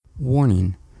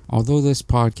Warning. Although this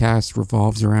podcast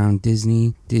revolves around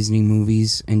Disney, Disney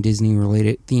movies, and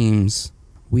Disney-related themes,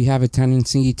 we have a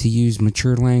tendency to use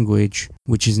mature language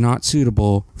which is not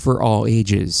suitable for all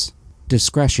ages.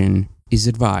 Discretion is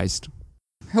advised.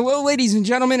 Hello, ladies and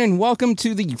gentlemen, and welcome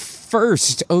to the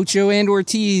first Ocho and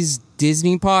Ortiz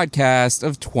Disney podcast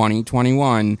of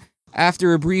 2021.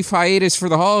 After a brief hiatus for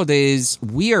the holidays,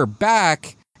 we are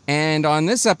back, and on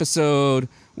this episode,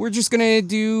 we're just going to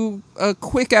do a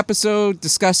quick episode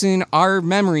discussing our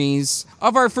memories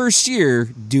of our first year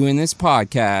doing this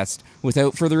podcast.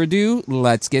 Without further ado,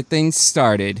 let's get things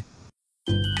started.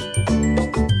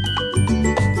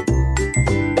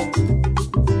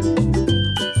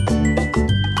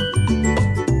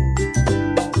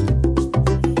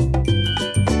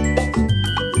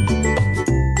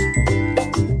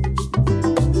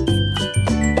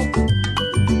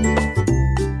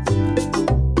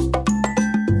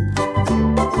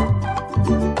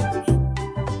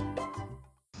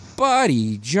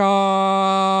 Buddy Josh,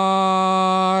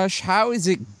 how is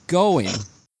it going?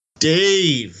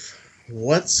 Dave,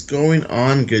 what's going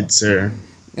on, good sir?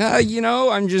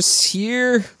 I'm just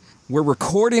here. We're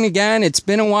recording again. It's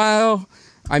been a while.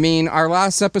 I mean, our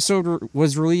last episode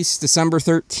was released December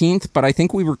 13th, but I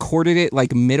think we recorded it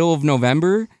like middle of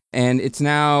November, and it's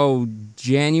now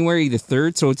January the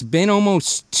 3rd, so it's been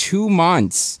almost 2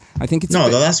 months. I think it's... No,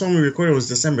 the last one we recorded was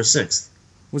December 6th.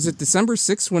 Was it December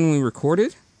 6th when we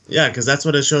recorded? Yeah, because that's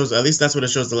what it shows. At least that's what it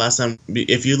shows the last time.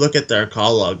 If you look at our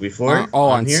call log before.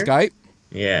 On here? Skype?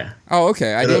 Yeah. Oh,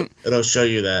 okay. It'll show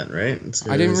you that, right?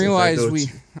 I didn't realize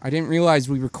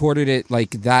we recorded it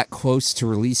like that close to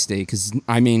release day. Because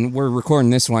I mean, we're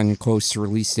recording this one close to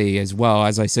release day as well.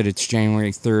 As I said, it's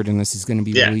January 3rd, and this is going to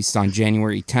be released on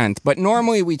January 10th. But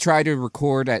normally we try to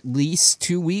record at least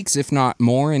 2 weeks, if not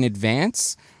more, in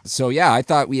advance. So yeah, I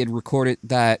thought we had recorded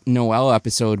that Noel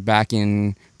episode back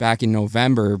in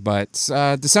November, but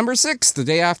December 6th, the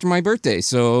day after my birthday.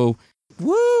 So,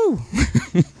 woo!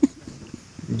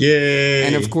 Yay!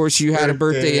 And of course, you had a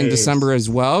birthday in December as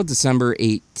well, December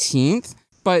 18th.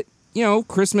 But,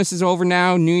 Christmas is over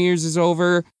now, New Year's is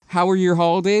over. How were your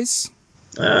holidays?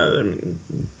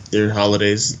 They're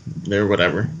holidays. They're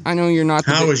whatever. I know you're not.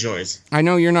 How was yours? I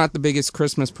know you're not the biggest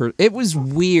Christmas person. It was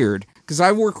weird. Because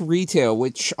I work retail,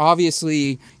 which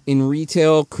obviously in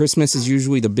retail, Christmas is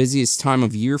usually the busiest time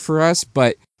of year for us.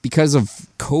 But because of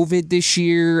COVID this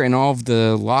year and all of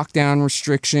the lockdown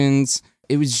restrictions,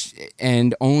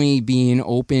 and only being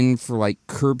open for like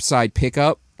curbside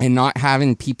pickup and not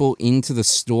having people into the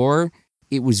store,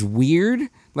 it was weird.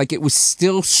 Like, it was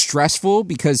still stressful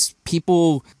because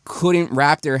people couldn't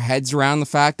wrap their heads around the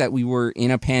fact that we were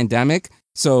in a pandemic.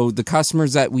 So the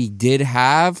customers that we did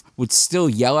have would still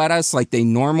yell at us like they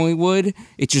normally would.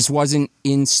 It just wasn't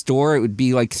in store. It would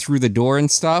be like through the door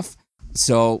and stuff.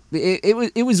 So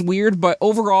it was weird, but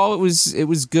overall it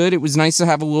was good. It was nice to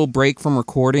have a little break from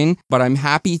recording, but I'm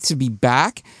happy to be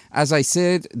back. As I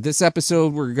said, this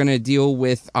episode we're going to deal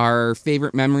with our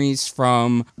favorite memories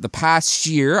from the past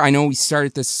year. I know we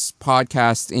started this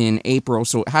podcast in April,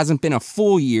 so it hasn't been a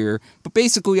full year, but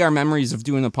basically our memories of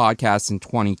doing the podcast in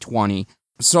 2020.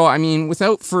 So, I mean,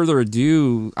 without further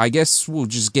ado, I guess we'll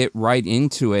just get right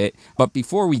into it. But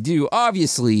before we do,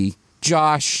 obviously,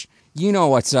 Josh, you know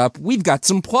what's up. We've got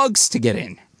some plugs to get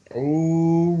in.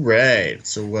 All right.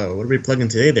 So, what are we plugging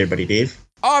today there, buddy Dave?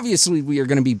 Obviously, we are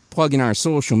going to be plugging our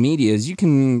social medias. You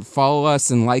can follow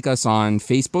us and like us on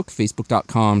Facebook,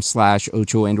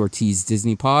 facebook.com/Ocho and Ortiz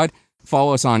Disney Pod.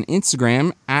 Follow us on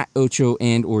Instagram @Ocho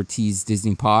and Ortiz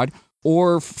Disney Pod.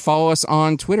 Or follow us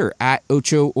on Twitter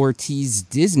 @Ocho Ortiz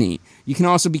Disney. You can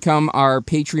also become our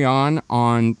Patreon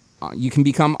on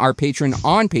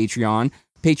Patreon,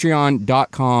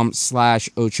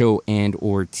 patreon.com/Ocho and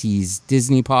Ortiz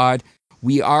Disney Pod.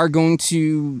 We are going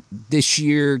to this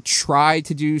year try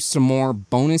to do some more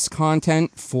bonus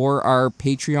content for our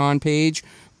Patreon page.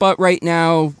 But right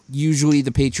now, usually the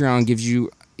Patreon gives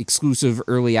you exclusive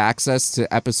early access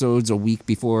to episodes a week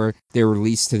before they're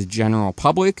released to the general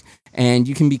public. And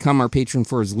you can become our patron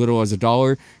for as little as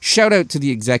 $1. Shout out to the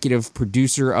executive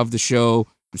producer of the show,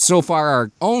 so far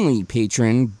our only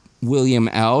patron, William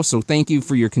L. So thank you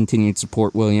for your continued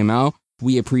support, William L.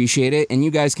 We appreciate it. And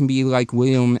you guys can be like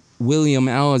William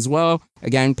L. as well.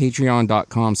 Again,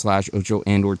 patreon.com/Ocho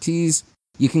and Ortiz.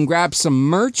 You can grab some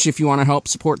merch if you want to help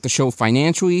support the show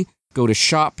financially. Go to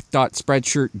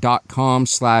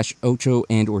shop.spreadshirt.com/Ocho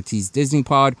and Ortiz Disney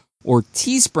Pod. Or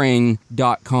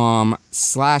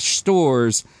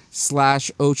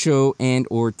teespring.com/stores/Ocho and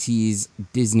Ortiz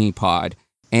Disney Pod.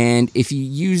 And if you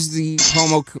use the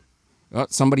promo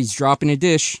somebody's dropping a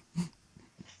dish.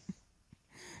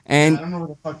 And I don't know what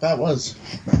the fuck that was.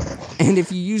 And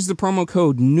if you use the promo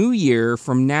code New Year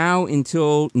from now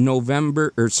until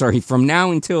from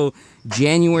now until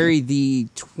January the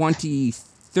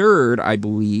 23rd, I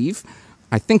believe.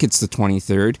 I think it's the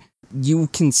 23rd. You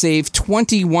can save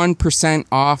 21%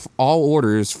 off all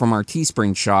orders from our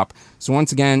Teespring shop. So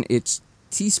once again, it's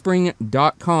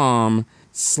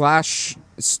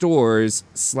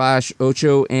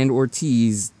teespring.com/stores/Ocho and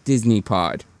Ortiz Disney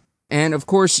Pod. And of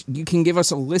course, you can give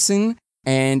us a listen.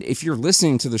 And if you're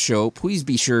listening to the show, please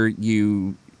be sure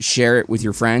you share it with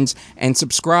your friends and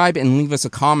subscribe and leave us a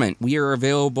comment. We are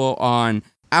available on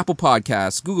Apple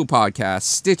Podcasts, Google Podcasts,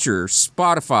 Stitcher,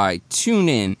 Spotify,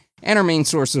 TuneIn, and our main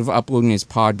source of uploading is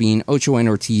Podbean, Ocho and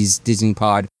Ortiz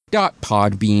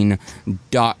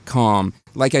DisneyPod.podbean.com.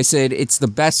 Like I said, it's the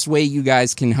best way you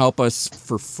guys can help us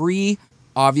for free.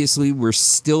 Obviously, we're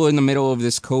still in the middle of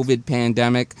this COVID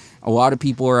pandemic. A lot of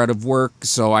people are out of work,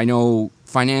 so I know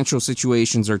financial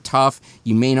situations are tough.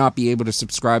 You may not be able to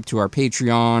subscribe to our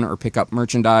Patreon or pick up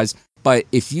merchandise, but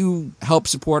if you help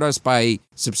support us by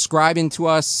subscribing to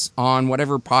us on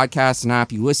whatever podcast and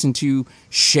app you listen to,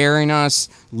 sharing us,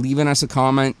 leaving us a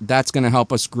comment, that's going to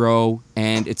help us grow,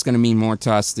 and it's going to mean more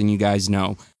to us than you guys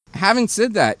know. Having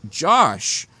said that,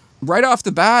 Josh, right off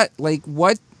the bat, like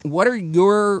what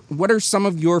are some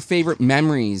of your favorite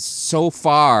memories so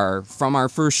far from our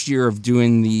first year of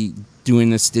doing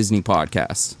this Disney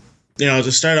podcast?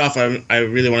 To start off, I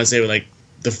really want to say, like,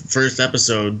 the first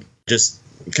episode, just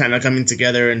kind of coming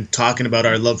together and talking about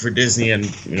our love for Disney and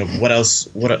what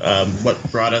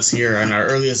brought us here and our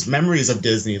earliest memories of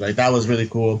Disney. Like, that was really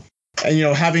cool. And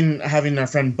having our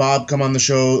friend Bob come on the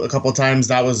show a couple of times,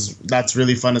 that's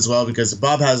really fun as well, because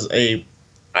Bob has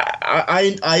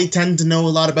I tend to know a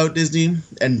lot about Disney,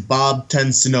 and Bob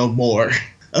tends to know more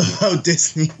about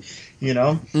Disney.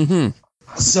 Mm-hmm.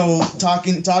 So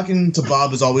talking to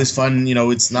Bob is always fun.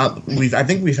 I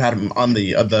think we've had him on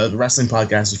the wrestling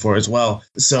podcast before as well.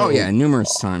 So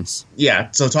numerous times. Yeah,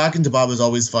 so talking to Bob is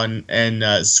always fun, and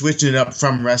switching it up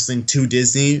from wrestling to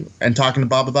Disney and talking to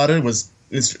Bob about it was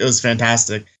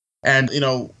fantastic. And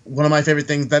one of my favorite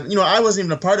things that I wasn't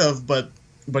even a part of, but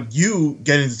you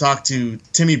getting to talk to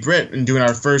Timmy Britt and doing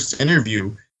our first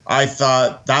interview, I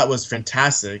thought that was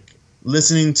fantastic.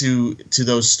 Listening to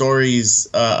those stories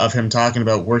of him talking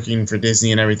about working for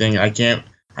Disney and everything, I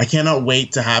cannot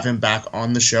wait to have him back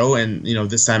on the show. And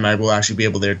this time I will actually be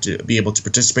able to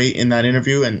participate in that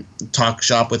interview and talk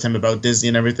shop with him about Disney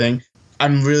and everything.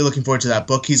 I'm really looking forward to that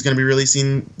book he's going to be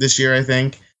releasing this year, I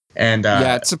think. And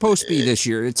it's supposed to be this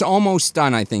year. It's almost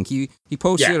done, I think. He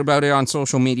posted about it on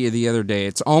social media the other day.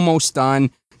 It's almost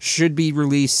done. Should be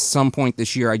released some point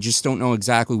this year. I just don't know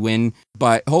exactly when.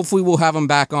 But hopefully we'll have him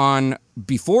back on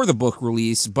before the book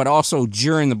release, but also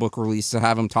during the book release to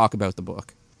have him talk about the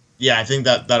book. Yeah, I think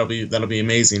that'll be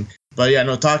amazing. But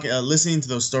listening to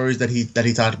those stories that he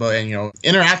talked about, and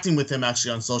interacting with him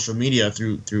actually on social media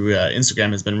through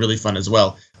Instagram has been really fun as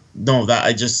well.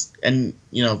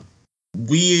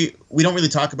 We don't really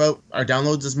talk about our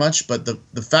downloads as much, but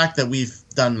the fact that we've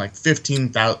done like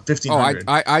 1,500. Oh,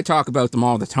 I talk about them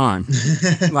all the time.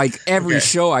 Like every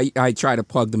show, I try to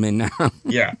plug them in now.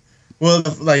 Yeah, well,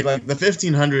 like the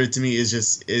 1,500 to me is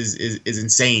just is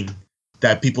insane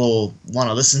that people want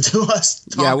to listen to us.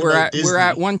 We're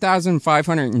at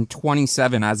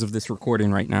 1,527 as of this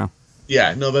recording right now.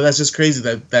 Yeah, no, but that's just crazy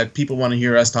that people want to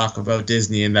hear us talk about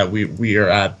Disney and that we are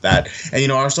at that.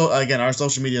 And our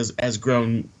social media has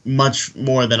grown much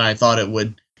more than I thought it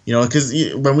would. Because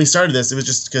when we started this, it was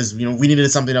just because we needed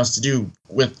something else to do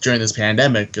during this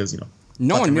pandemic. Because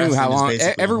no one knew how long.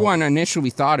 Everyone initially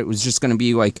thought it was just going to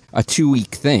be like a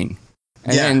 2-week thing,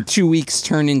 and then 2 weeks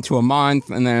turned into a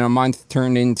month, and then a month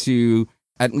turned into,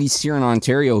 at least here in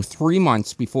Ontario, 3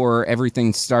 months before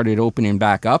everything started opening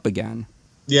back up again.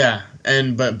 Yeah,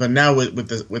 but now with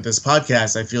this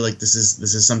podcast, I feel like this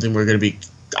is something we're going to be.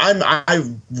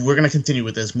 We're going to continue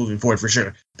with this moving forward for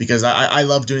sure, because I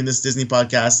love doing this Disney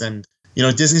podcast, and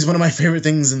Disney's one of my favorite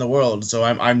things in the world. So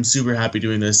I'm super happy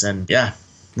doing this, and yeah.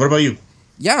 What about you?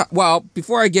 Yeah, well,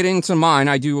 before I get into mine,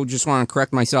 I do just want to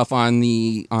correct myself on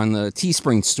the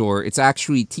Teespring store. It's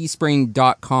actually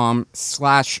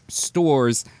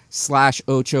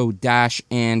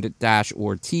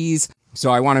teespring.com/stores/Ocho-and-Ortiz. So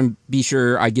I want to be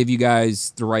sure I give you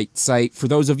guys the right site. For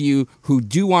those of you who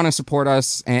do want to support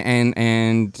us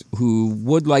and who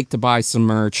would like to buy some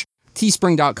merch,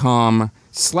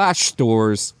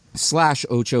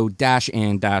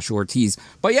 teespring.com/stores/Ocho-and-Ortiz.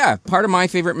 But yeah, part of my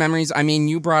favorite memories, I mean,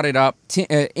 you brought it up,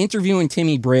 interviewing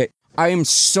Timmy Britt. I am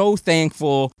so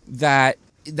thankful that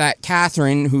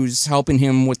Catherine, who's helping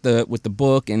him with the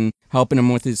book and helping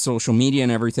him with his social media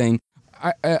and everything,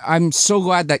 I'm so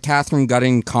glad that Catherine got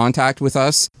in contact with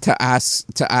us to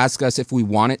ask us if we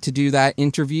wanted to do that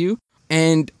interview.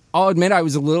 And I'll admit I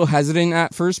was a little hesitant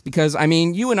at first because, I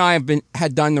mean, you and I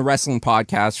had done the wrestling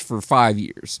podcast for 5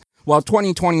 years. Well,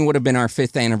 2020 would have been our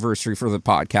 5th anniversary for the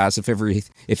podcast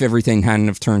if everything hadn't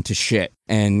have turned to shit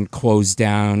and closed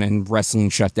down and wrestling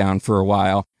shut down for a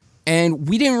while. And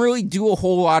we didn't really do a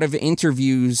whole lot of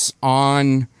interviews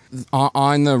on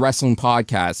the wrestling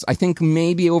podcast. I think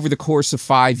maybe over the course of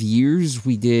 5 years,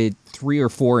 we did 3 or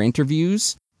 4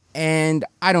 interviews. And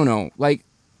I don't know, like,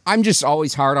 I'm just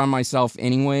always hard on myself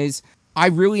anyways. I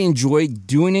really enjoyed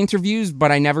doing interviews,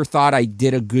 but I never thought I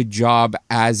did a good job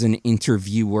as an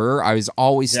interviewer. I was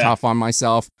always tough on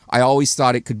myself. I always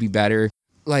thought it could be better.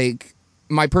 Like,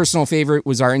 my personal favorite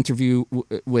was our interview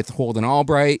with Holden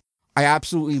Albright. I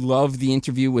absolutely loved the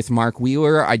interview with Mark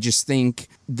Wheeler. I just think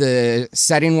the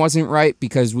setting wasn't right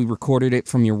because we recorded it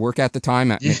from your work at the time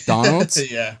at McDonald's.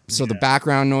 So the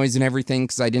background noise and everything,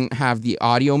 because I didn't have the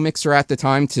audio mixer at the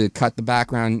time to cut the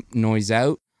background noise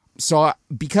out. So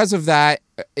because of that,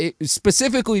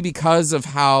 specifically because of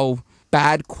how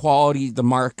bad quality the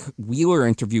Mark Wheeler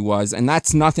interview was, and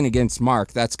that's nothing against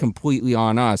Mark, that's completely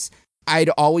on us. I'd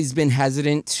always been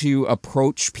hesitant to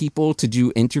approach people to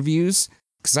do interviews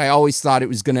because I always thought it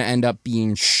was going to end up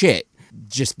being shit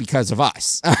just because of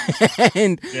us.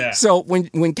 So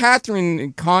when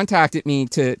Catherine contacted me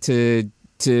to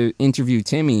interview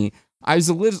Timmy, I was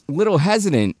a little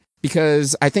hesitant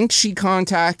because I think she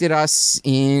contacted us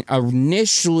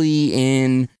initially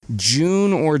in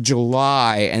June or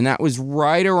July, and that was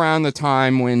right around the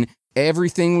time when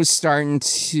everything was starting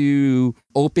to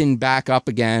open back up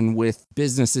again with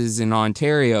businesses in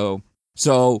Ontario.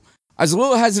 So I was a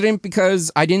little hesitant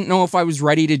because I didn't know if I was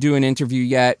ready to do an interview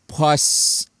yet.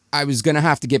 Plus, I was going to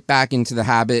have to get back into the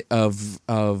habit of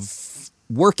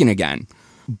working again.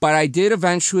 But I did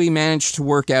eventually manage to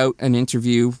work out an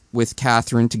interview with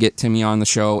Catherine to get Timmy on the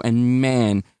show. And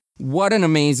man, what an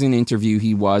amazing interview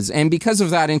he was. And because of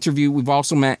that interview, we've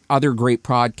also met other great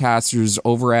podcasters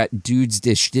over at Dudes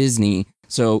Dish Disney.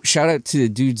 So shout out to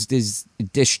Dudes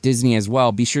Dish Disney as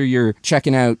well. Be sure you're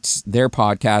checking out their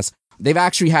podcast. They've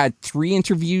actually had 3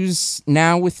 interviews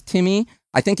now with Timmy.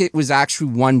 I think it was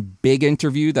actually one big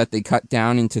interview that they cut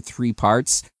down into 3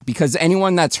 parts. Because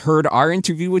anyone that's heard our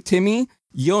interview with Timmy,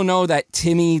 you'll know that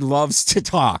Timmy loves to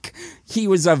talk. He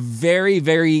was a very,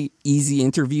 very easy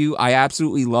interview. I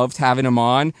absolutely loved having him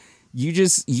on. You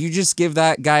just give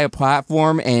that guy a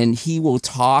platform and he will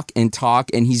talk, and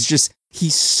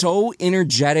he's so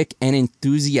energetic and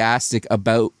enthusiastic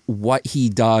about what he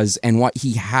does and what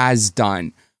he has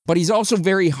done. But he's also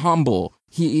very humble.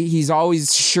 He's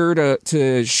always sure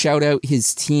to shout out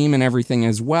his team and everything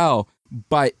as well.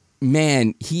 But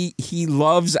man, he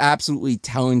loves absolutely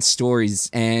telling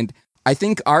stories. And I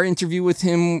think our interview with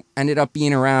him ended up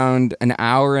being around an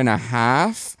hour and a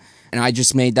half. And I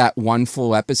just made that one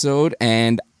full episode.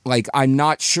 And like, I'm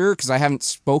not sure because I haven't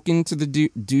spoken to the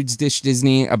Dudes Dish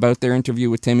Disney about their interview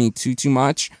with Timmy too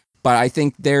much. But I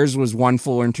think theirs was one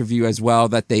full interview as well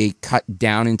that they cut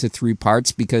down into 3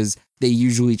 parts because they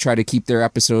usually try to keep their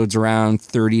episodes around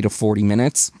 30 to 40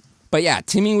 minutes. But yeah,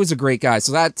 Timmy was a great guy.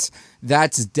 So that's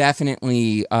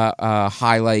definitely a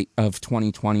highlight of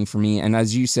 2020 for me. And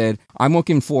as you said, I'm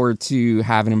looking forward to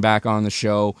having him back on the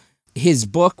show. His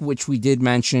book, which we did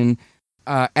mention,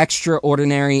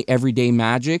 Extraordinary Everyday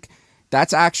Magic,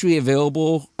 that's actually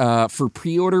available for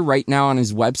pre-order right now on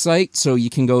his website. So you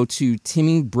can go to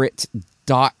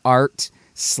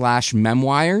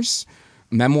timmybritt.art/memoirs.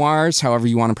 Memoirs, however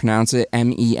you want to pronounce it,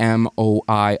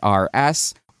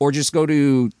 MEMOIRS. Or just go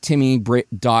to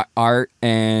timmybritt.art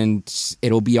and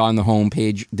it'll be on the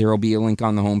homepage. There will be a link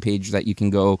on the homepage that you can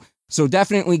go. So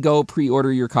definitely go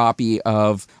pre-order your copy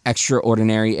of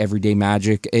Extraordinary Everyday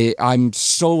Magic. I'm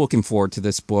so looking forward to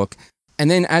this book. And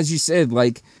then, as you said,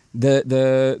 like the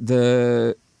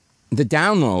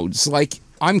downloads, like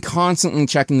I'm constantly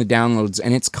checking the downloads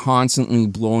and it's constantly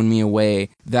blowing me away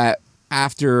that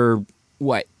after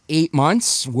 8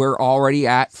 months, we're already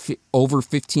at over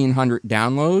 1,500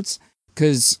 downloads.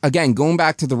 Because again, going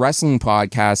back to the wrestling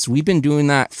podcast, we've been doing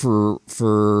that for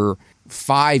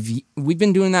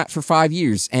 5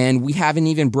 years, and we haven't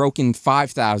even broken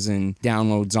 5,000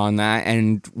 downloads on that.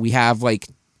 And we have like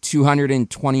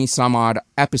 220 some odd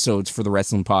episodes for the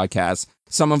wrestling podcast.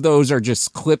 Some of those are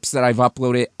just clips that I've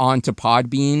uploaded onto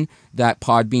Podbean, that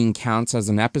Podbean counts as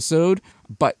an episode.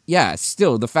 But yeah,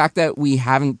 still, the fact that we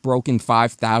haven't broken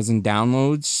 5,000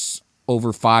 downloads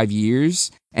over 5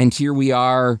 years, and here we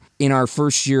are in our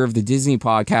first year of the Disney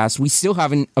podcast, we still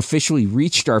haven't officially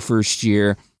reached our first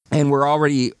year. and we're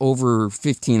already over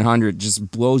 1,500, just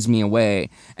blows me away.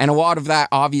 And a lot of that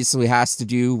obviously has to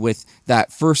do with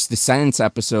that first Descendants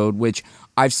episode, which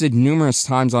I've said numerous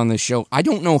times on this show. I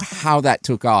don't know how that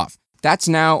took off. That's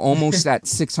now almost at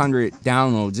 600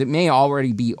 downloads. It may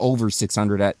already be over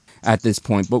 600 at this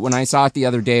point. But when I saw it the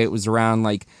other day, it was around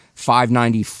like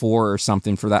 594 or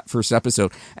something for that first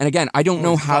episode. And again, I don't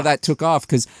know how that took off,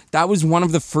 because that was one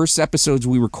of the first episodes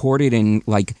we recorded in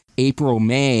like April,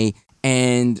 May.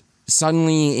 And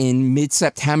suddenly in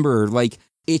mid-September, like,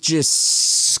 it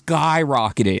just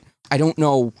skyrocketed. I don't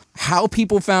know how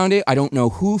people found it. I don't know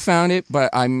who found it, but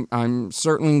I'm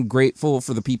certainly grateful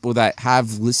for the people that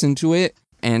have listened to it,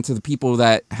 and to the people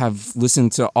that have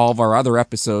listened to all of our other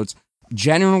episodes.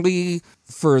 Generally,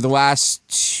 for the last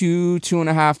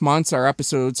 2.5 months, our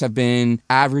episodes have been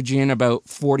averaging about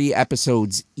 40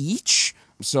 episodes each.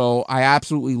 So I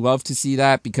absolutely love to see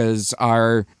that, because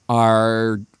our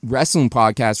wrestling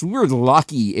podcast, we were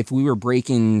lucky if we were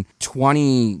breaking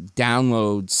 20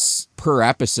 downloads per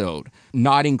episode,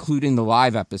 not including the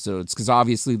live episodes, because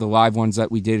obviously the live ones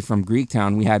that we did from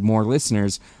Greektown, we had more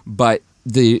listeners, but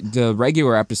the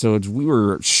regular episodes, we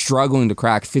were struggling to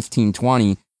crack 15,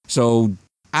 20. So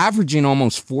averaging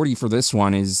almost 40 for this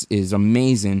one is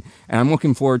amazing, and I'm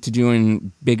looking forward to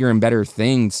doing bigger and better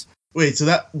things. Wait, so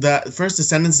that first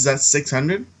Descendants is at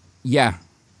 600? Yeah.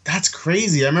 That's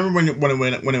crazy. I remember when it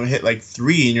hit like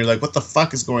 3, and you're like, "What the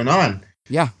fuck is going on?"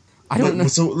 Yeah, I don't know.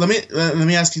 So let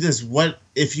me ask you this: what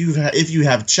if you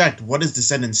have checked? What is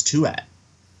Descendants 2 at?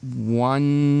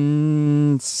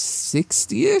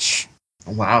 160-ish.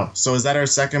 Wow. So is that our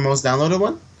second most downloaded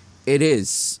one? It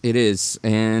is,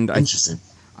 and interesting.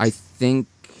 I think,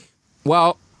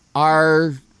 well,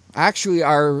 our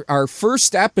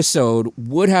first episode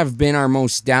would have been our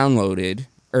most downloaded,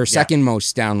 or second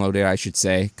most downloaded, I should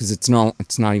say, because it's not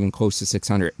even close to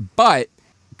 600. But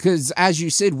because, as you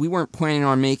said, we weren't planning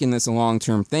on making this a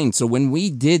long-term thing. So when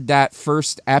we did that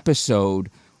first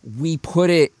episode, we put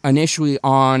it initially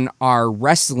on our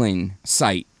wrestling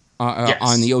site,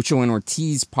 on the Ocho and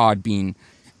Ortiz Podbean.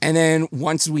 And then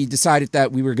once we decided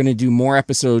that we were going to do more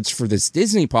episodes for this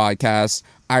Disney podcast,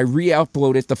 I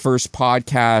re-uploaded the first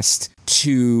podcast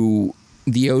to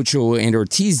the Ocho and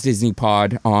Ortiz Disney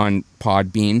Pod on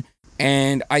Podbean.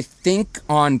 And I think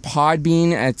on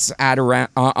Podbean, it's at around,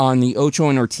 on the Ocho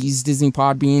and Ortiz Disney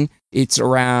Podbean, it's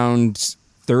around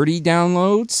 30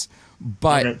 downloads.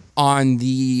 But on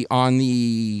the,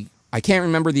 I can't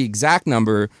remember the exact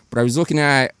number, but I was looking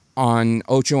at on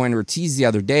Ocho and Ortiz the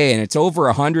other day, and it's over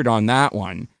 100 on that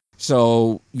one.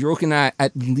 So you're looking at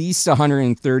least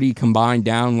 130 combined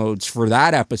downloads for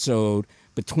that episode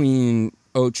between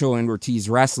Ocho and Ortiz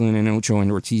Wrestling and Ocho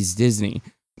and Ortiz Disney.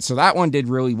 So that one did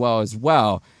really well as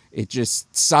well. It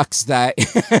just sucks that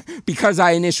because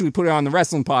I initially put it on the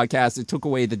wrestling podcast, it took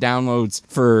away the downloads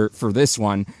for this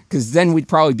one, because then we'd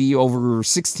probably be over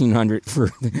 1,600 for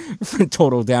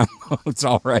total downloads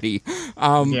already.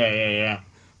 Yeah.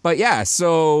 But yeah,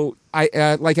 so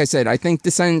I like I said, I think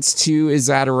Descendants 2 is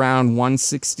at around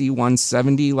 160,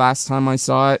 170 last time I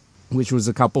saw it, which was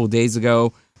a couple of days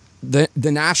ago. The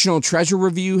National Treasure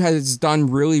review has done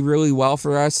really, really well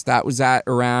for us. That was at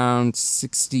around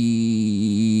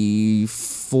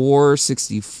 64,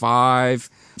 65.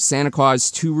 Santa Claus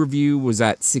 2 review was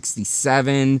at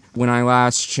 67 when I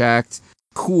last checked.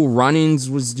 Cool Runnings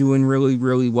was doing really,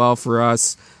 really well for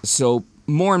us. So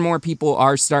more and more people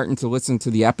are starting to listen to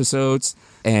the episodes,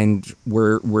 and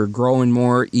we're growing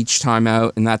more each time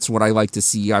out, and that's what I like to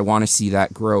see. I want to see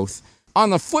that growth.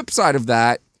 On the flip side of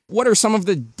that, what are some of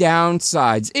the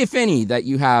downsides, if any, that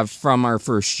you have from our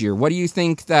first year? What do you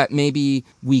think that maybe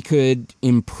we could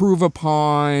improve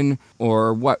upon,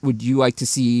 or what would you like to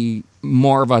see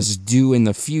more of us do in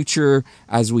the future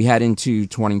as we head into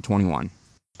 2021?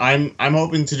 I'm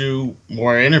hoping to do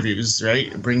more interviews,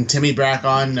 right? Bring Timmy back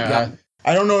on.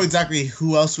 I don't know exactly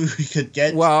who else we could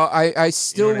get. Well, I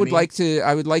still would like to.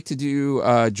 I would like to do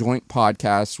a joint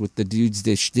podcast with the Dudes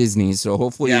Dish Disney. So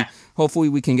hopefully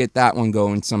we can get that one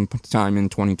going sometime in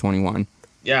 2021.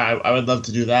 Yeah, I would love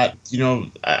to do that. You know,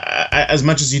 as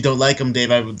much as you don't like them, Dave,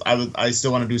 I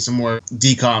still want to do some more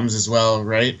DComs as well,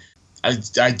 right?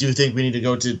 I do think we need to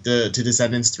go to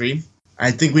Descendants 3.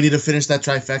 I think we need to finish that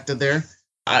trifecta there.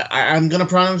 I'm going to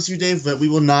promise you, Dave, that we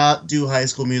will not do High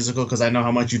School Musical, because I know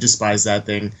how much you despise that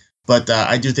thing. But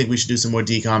I do think we should do some more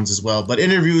DComs as well. But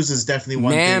interviews is definitely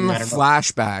one thing.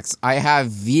 Flashbacks. I have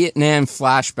Vietnam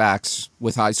flashbacks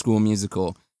with High School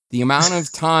Musical. The amount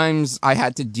of times I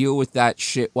had to deal with that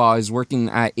shit while I was working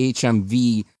at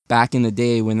HMV back in the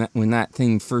day when that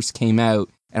thing first came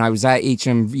out, and I was at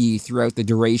HMV throughout the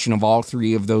duration of all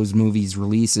 3 of those movies'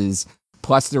 releases.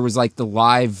 Plus, there was like the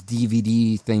live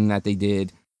DVD thing that they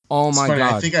did. Oh It's my funny,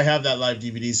 God. I think I have that live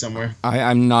DVD somewhere.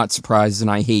 I'm not surprised,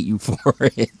 and I hate you for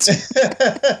it.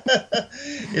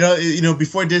 you know,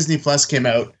 before Disney Plus came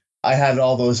out, I had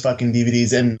all those fucking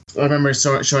DVDs, and I remember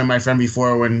showing my friend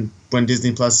before before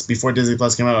Disney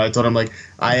Plus came out. I told him like,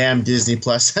 I am Disney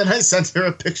Plus, and I sent her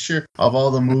a picture of all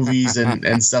the movies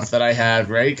and stuff that I have,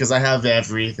 right? Because I have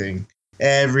everything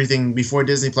before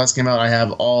Disney Plus came out. I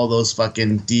have all those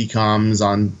fucking DComs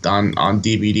on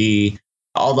DVD.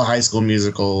 All the High School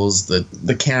Musicals,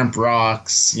 the Camp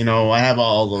Rocks, you know, I have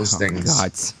all those things.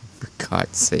 For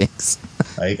God's sakes.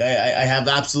 Like, I have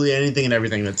absolutely anything and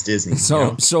everything that's Disney.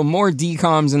 So more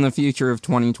DComs in the future of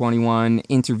 2021,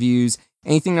 interviews.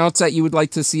 Anything else that you would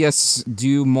like to see us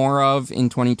do more of in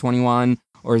 2021?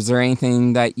 Or is there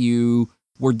anything that you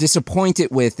were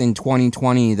disappointed with in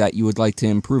 2020 that you would like to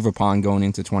improve upon going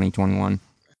into 2021?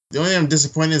 The only thing I'm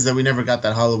disappointed is that we never got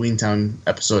that Halloween Town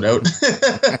episode out.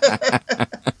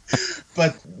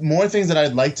 But more things that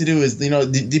I'd like to do is, you know,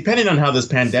 depending on how this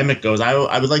pandemic goes,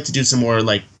 I would like to do some more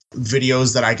like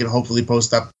videos that I can hopefully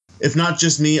post up. If not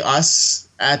just me, us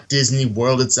at Disney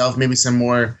World itself, maybe some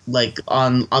more like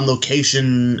on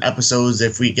location episodes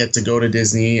if we get to go to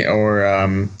Disney,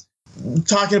 or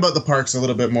talking about the parks a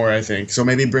little bit more, I think. So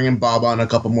maybe bringing Bob on a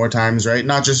couple more times, right?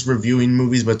 Not just reviewing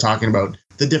movies, but talking about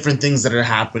the different things that are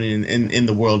happening in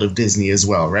the world of Disney as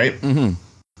well, right? Mm-hmm.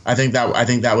 I think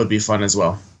that would be fun as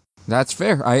well. That's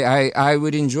fair. I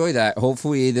would enjoy that.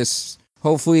 Hopefully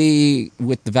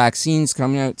with the vaccines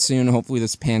coming out soon, hopefully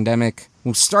this pandemic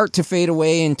will start to fade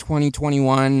away in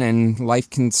 2021 and life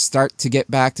can start to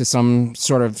get back to some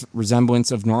sort of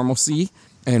resemblance of normalcy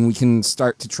and we can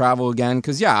start to travel again.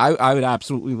 Because, yeah, I would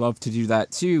absolutely love to do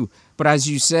that too. But as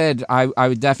you said, I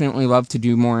would definitely love to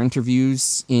do more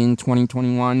interviews in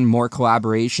 2021, more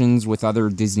collaborations with other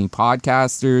Disney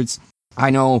podcasters.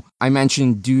 I know I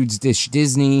mentioned Dudes Dish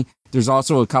Disney. There's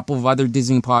also a couple of other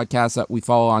Disney podcasts that we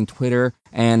follow on Twitter.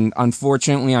 And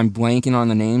unfortunately, I'm blanking on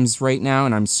the names right now,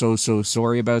 and I'm so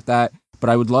sorry about that. But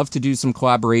I would love to do some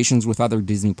collaborations with other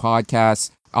Disney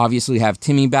podcasts. Obviously have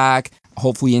Timmy back.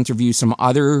 Hopefully interview some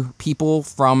other people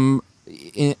from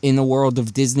in the world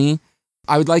of Disney.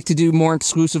 I would like to do more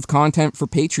exclusive content for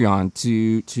Patreon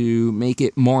to make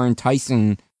it more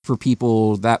enticing for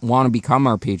people that want to become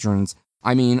our patrons.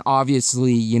 I mean,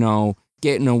 obviously, you know,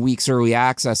 getting a week's early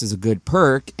access is a good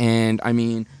perk. And I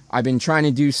mean, I've been trying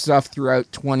to do stuff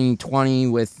throughout 2020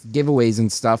 with giveaways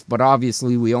and stuff, but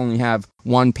obviously we only have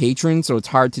one patron, so it's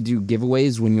hard to do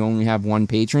giveaways when you only have one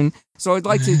patron. So I'd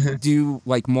like to do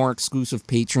like more exclusive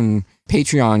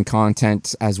Patreon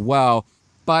content as well,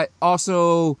 but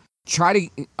also try to,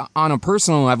 on a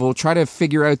personal level, try to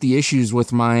figure out the issues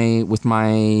with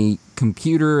my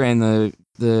computer and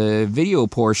the video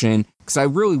portion, because I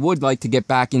really would like to get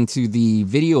back into the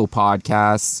video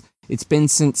podcasts. It's been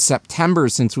since September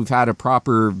since we've had a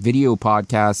proper video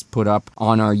podcast put up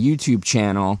on our YouTube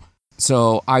channel.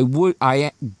 So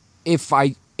if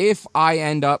I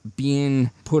end up being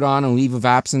put on a leave of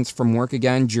absence from work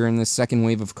again during the second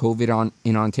wave of COVID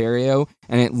in Ontario,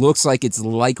 and it looks like it's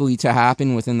likely to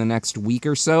happen within the next week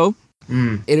or so,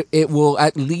 it will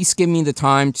at least give me the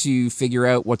time to figure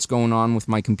out what's going on with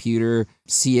my computer,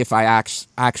 see if I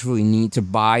actually need to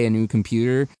buy a new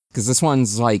computer, because this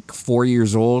one's like 4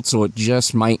 years old, so it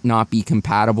just might not be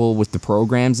compatible with the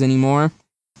programs anymore.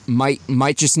 Might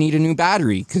just need a new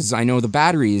battery, because I know the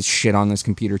battery is shit on this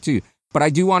computer too. But I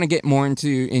do want to get more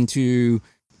into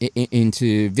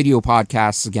video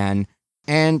podcasts again,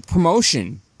 and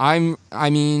promotion. I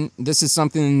mean, this is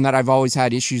something that I've always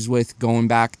had issues with going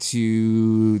back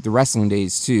to the wrestling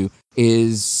days too,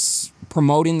 is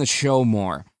promoting the show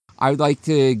more. I would like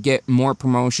to get more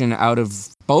promotion out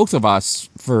of both of us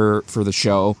for the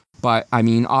show, but I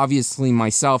mean, obviously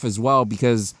myself as well,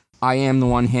 because I am the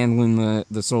one handling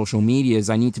the social medias.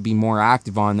 I need to be more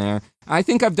active on there. I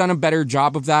think I've done a better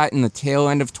job of that in the tail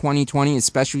end of 2020,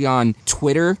 especially on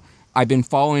Twitter. I've been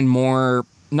following more,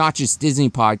 not just Disney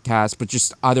podcasts, but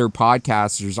just other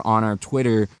podcasters on our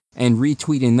Twitter and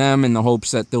retweeting them in the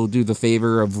hopes that they'll do the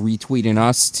favor of retweeting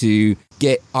us to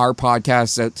get our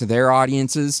podcasts out to their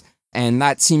audiences. And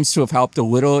that seems to have helped a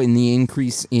little in the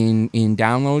increase in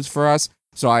downloads for us.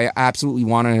 So I absolutely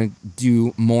want to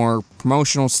do more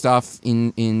promotional stuff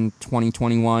in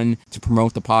 2021 to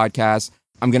promote the podcast.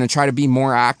 I'm going to try to be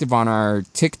more active on our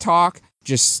TikTok,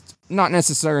 just not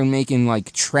necessarily making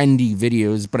like trendy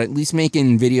videos, but at least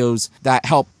making videos that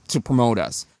help to promote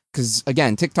us. Because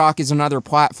again, TikTok is another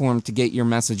platform to get your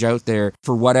message out there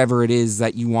for whatever it is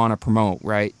that you want to promote,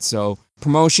 right? So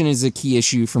promotion is a key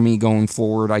issue for me going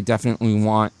forward. I definitely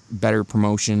want better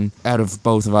promotion out of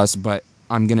both of us, but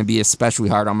I'm going to be especially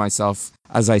hard on myself,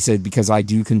 as I said, because I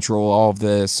do control all of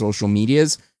the social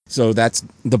medias. So that's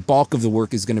the bulk of the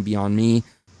work is going to be on me.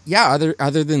 Yeah,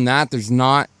 other than that, there's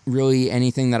not really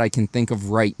anything that I can think of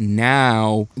right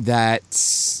now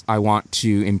that I want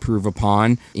to improve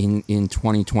upon in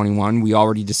 2021. We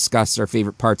already discussed our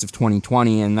favorite parts of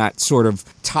 2020, and that sort of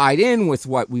tied in with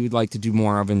what we would like to do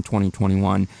more of in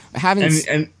 2021.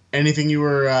 And anything you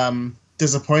were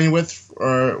disappointed with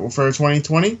or for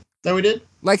 2020 that we did?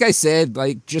 Like I said,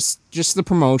 like just the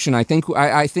promotion. I think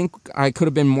I could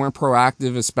have been more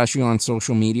proactive, especially on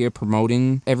social media,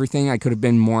 promoting everything. I could have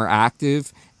been more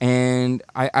active, and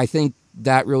I think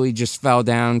that really just fell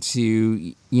down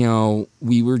to,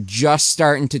 we were just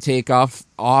starting to take off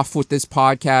with this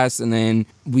podcast, and then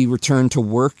we returned to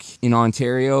work in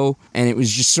Ontario, and it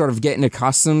was just sort of getting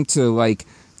accustomed to like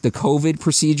the COVID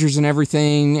procedures and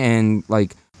everything, and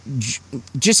like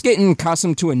just getting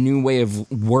accustomed to a new way of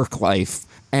work life.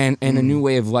 And a new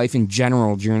way of life in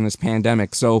general during this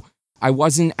pandemic. So I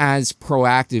wasn't as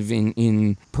proactive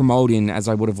in promoting as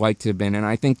I would have liked to have been. And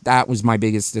I think that was my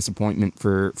biggest disappointment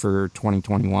for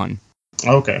 2021.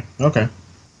 Okay.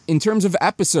 In terms of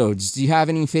episodes, do you have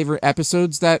any favorite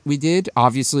episodes that we did?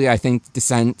 Obviously, I think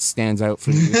Descent stands out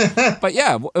for you. But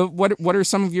yeah, what are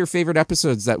some of your favorite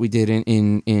episodes that we did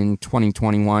in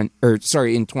 2021, or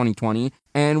sorry, in 2020?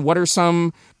 And what are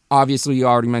some... Obviously, you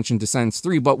already mentioned Descendants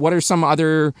 3, but what are some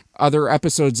other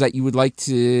episodes that you would like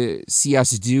to see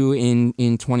us do in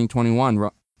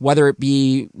 2021? Whether it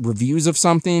be reviews of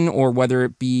something or whether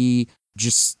it be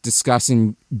just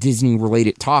discussing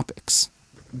Disney-related topics.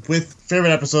 With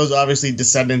favorite episodes, obviously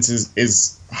Descendants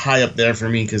is high up there for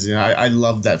me because I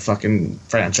love that fucking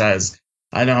franchise.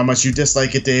 I know how much you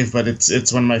dislike it, Dave, but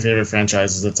it's one of my favorite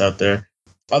franchises that's out there.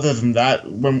 Other than that,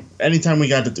 anytime we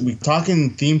talking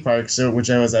theme parks, which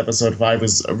I was episode 5,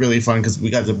 was really fun because we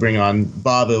got to bring on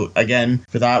Bob again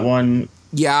for that one.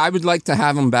 Yeah, I would like to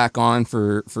have him back on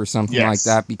for something like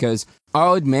that, because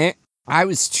I'll admit I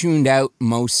was tuned out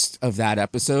most of that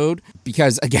episode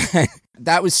because, again,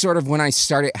 that was sort of when I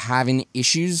started having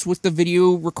issues with the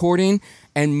video recording,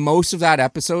 and most of that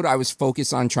episode I was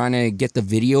focused on trying to get the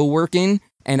video working,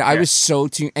 and I was so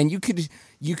tuned, and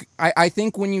I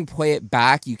think when you play it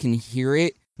back, you can hear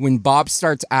it. When Bob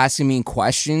starts asking me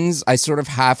questions, I sort of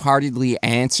half-heartedly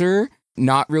answer,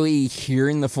 not really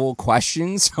hearing the full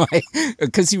question. So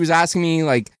because he was asking me,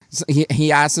 like,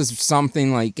 he asked us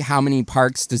something like, how many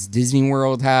parks does Disney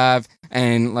World have?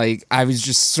 And, like, I was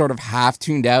just sort of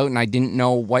half-tuned out, and I didn't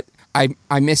know what...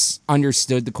 I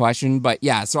misunderstood the question. But,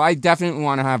 yeah, so I definitely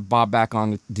want to have Bob back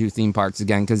on to do theme parks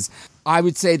again, because I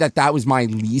would say that was my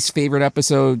least favorite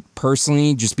episode,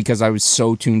 personally, just because I was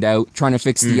so tuned out trying to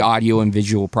fix the audio and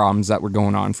visual problems that were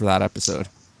going on for that episode.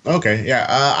 Okay, yeah.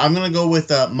 I'm going to go with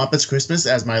Muppets Christmas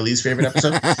as my least favorite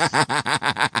episode.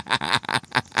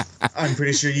 I'm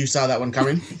pretty sure you saw that one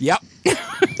coming. Yep.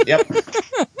 Yep.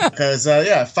 Because,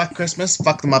 fuck Christmas,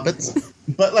 fuck the Muppets.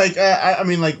 But, like, I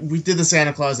mean, like, we did the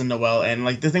Santa Claus and Noel, and,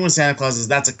 like, the thing with Santa Claus is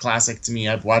that's a classic to me.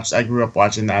 I grew up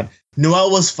watching that.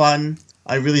 Noel was fun.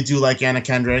 I really do like Anna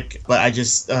Kendrick, but I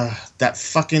just, that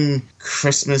fucking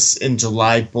Christmas in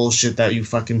July bullshit that you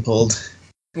fucking pulled.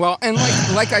 Well, and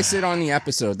like I said on the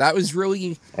episode, that was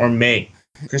really... Or May.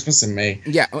 Christmas in May.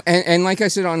 Yeah, and like I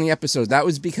said on the episode, that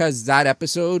was because that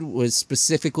episode was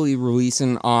specifically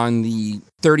releasing on the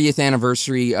 30th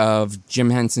anniversary of Jim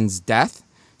Henson's death.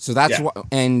 So that's what,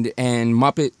 and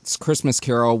Muppets Christmas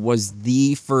Carol was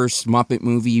the first Muppet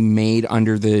movie made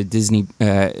under the Disney,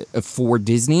 for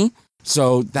Disney.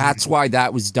 So that's why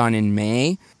that was done in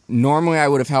May. Normally I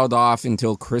would have held off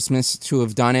until Christmas to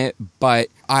have done it, but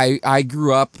I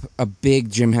grew up a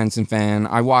big Jim Henson fan.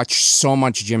 I watched so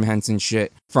much Jim Henson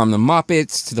shit, from the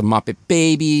Muppets to the Muppet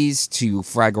Babies to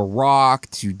Fraggle Rock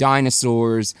to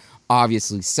Dinosaurs,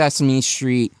 obviously Sesame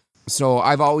Street. So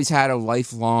I've always had a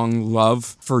lifelong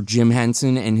love for Jim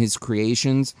Henson and his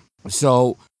creations.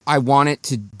 So I wanted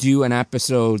to do an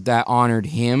episode that honored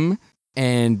him,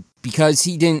 and because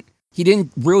he didn't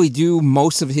really do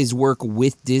most of his work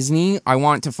with Disney, I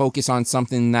want to focus on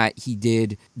something that he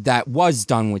did that was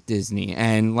done with Disney.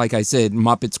 And like I said,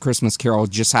 Muppets Christmas Carol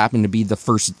just happened to be the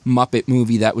first Muppet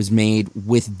movie that was made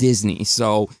with Disney.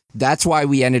 So that's why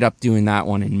we ended up doing that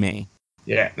one in May.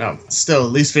 Yeah, no, still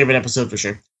least favorite episode for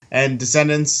sure. And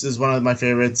Descendants is one of my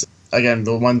favorites. Again,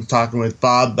 the one talking with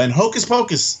Bob, and Hocus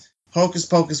Pocus. Hocus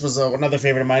Pocus was another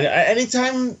favorite of mine.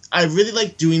 Anytime, I really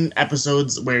like doing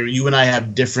episodes where you and I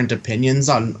have different opinions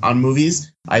on movies.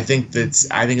 I think it's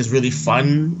really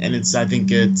fun, and I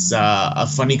think it's a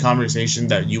funny conversation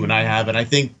that you and I have. And I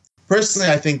think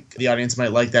personally, I think the audience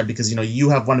might like that because, you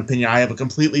have one opinion, I have a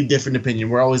completely different opinion.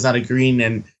 We're always not agreeing,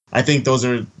 and I think those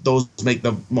make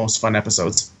the most fun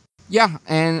episodes. Yeah,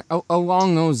 and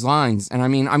along those lines, and I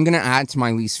mean, I'm going to add to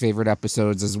my least favorite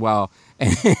episodes as well.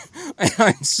 And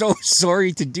I'm so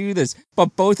sorry to do this,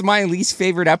 but both my least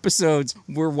favorite episodes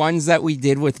were ones that we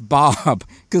did with Bob,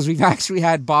 because we've actually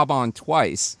had Bob on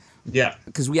twice. Yeah.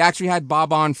 Because we actually had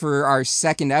Bob on for our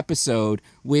second episode,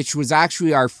 which was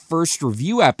actually our first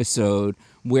review episode,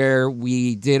 where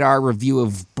we did our review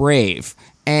of Brave.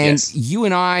 And yes. You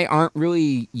and I aren't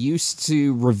really used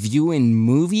to reviewing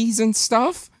movies and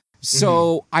stuff.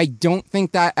 So I don't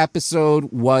think that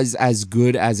episode was as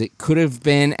good as it could have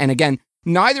been. And again,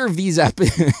 neither of these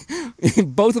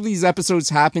both of these episodes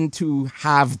happen to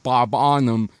have Bob on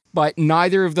them, but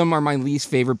neither of them are my least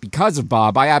favorite because of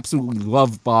Bob. I absolutely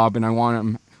love Bob, and I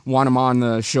want him on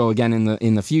the show again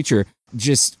in the future.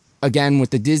 Just again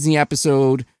with the Disney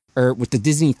episode, or with the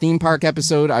Disney theme park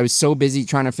episode, I was so busy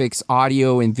trying to fix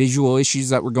audio and visual issues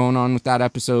that were going on with that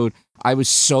episode. I was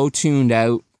so tuned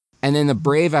out. And then the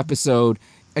Brave episode,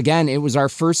 again, it was our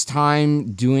first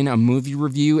time doing a movie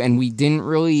review, and we didn't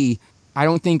really, I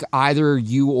don't think either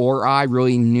you or I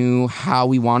really knew how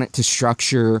we wanted to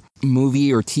structure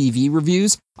movie or TV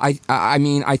reviews. I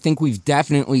mean, I think we've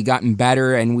definitely gotten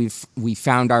better, and we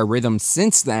found our rhythm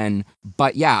since then.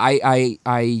 But yeah,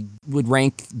 I would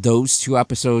rank those two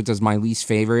episodes as my least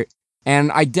favorite.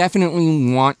 And I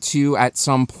definitely want to, at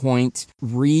some point,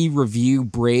 re-review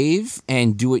Brave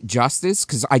and do it justice,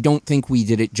 because I don't think we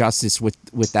did it justice with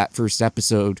that first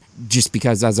episode, just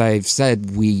because, as I've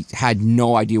said, we had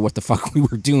no idea what the fuck we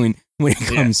were doing when it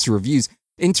comes to reviews.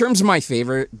 In terms of my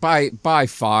favorite, by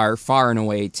far and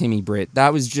away, Timmy Britt.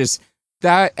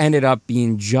 That ended up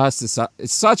being just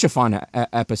such a fun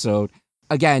episode.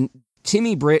 Again,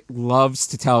 Timmy Britt loves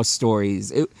to tell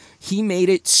stories. He made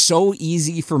it so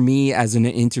easy for me as an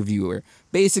interviewer.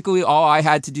 Basically, all I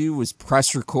had to do was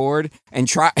press record and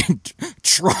try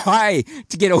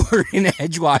to get over in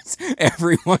edgewise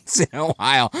every once in a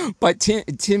while. But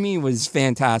Timmy was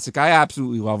fantastic. I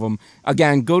absolutely love him.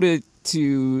 Again, go to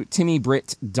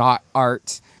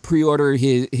timmybritt.art. Pre-order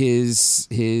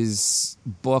his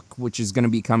book, which is going to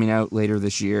be coming out later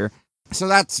this year. So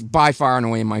that's by far and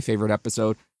away my favorite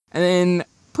episode. And then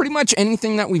pretty much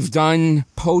anything that we've done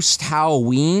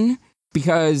post-Halloween,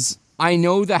 because I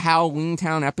know the Halloween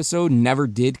Town episode never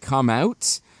did come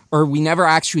out, or we never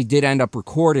actually did end up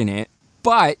recording it,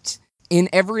 but in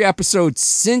every episode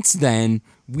since then,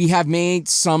 we have made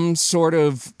some sort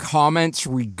of comments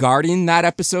regarding that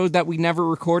episode that we never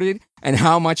recorded and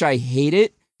how much I hate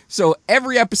it. So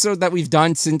every episode that we've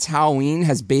done since Halloween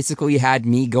has basically had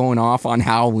me going off on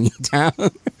Halloween Town,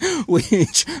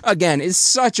 which, again, is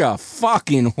such a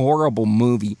fucking horrible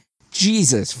movie.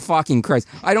 Jesus fucking Christ.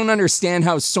 I don't understand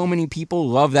how so many people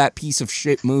love that piece of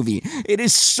shit movie. It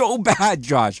is so bad,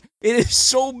 Josh. It is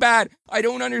so bad. I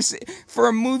don't understand. For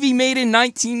a movie made in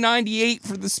 1998,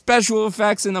 for the special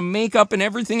effects and the makeup and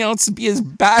everything else to be as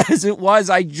bad as it was,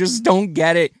 I just don't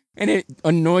get it. And it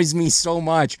annoys me so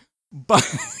much. But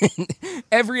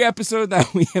every episode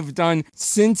that we have done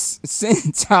since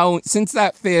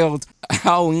that failed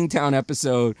Halloween Town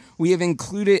episode, we have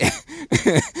included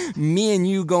me and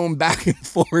you going back and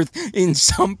forth in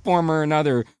some form or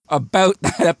another about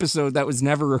that episode that was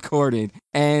never recorded.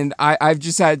 And I've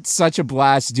just had such a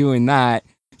blast doing that.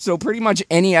 So pretty much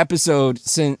any episode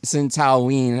since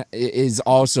Halloween is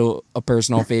also a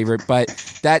personal favorite, but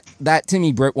that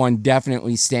Timmy Britt one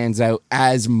definitely stands out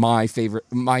as my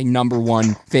number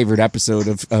one favorite episode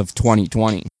of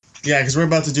 2020. Yeah, because we're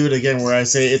about to do it again where I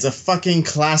say it's a fucking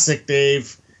classic,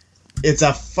 Dave. It's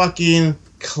a fucking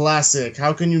classic.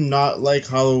 How can you not like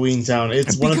Halloween Town?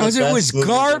 It's one of the best because it was movies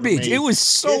garbage. ever made. It was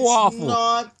so it's awful.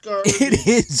 Not garbage. It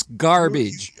is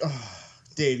garbage.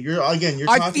 Dave, you're talking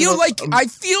I feel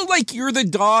like you're the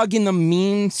dog in the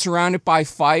meme surrounded by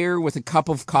fire with a cup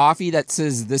of coffee that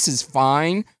says this is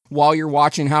fine while you're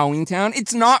watching Halloween Town.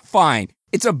 It's not fine.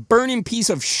 It's a burning piece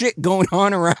of shit going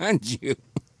on around you.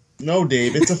 No,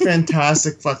 Dave, it's a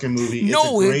fantastic fucking movie.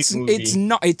 It's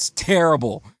not. It's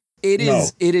terrible. It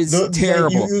is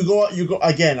terrible. You go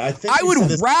again. I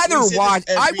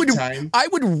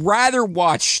would rather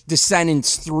watch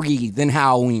Descendants 3 than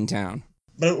Halloween Town.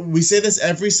 But we say this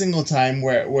every single time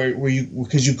where you,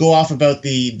 because you go off about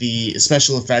the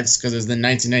special effects because it's the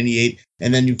 1998,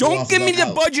 and then you don't give me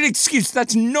the budget excuse.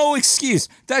 That's no excuse.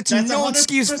 That's no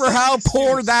excuse for how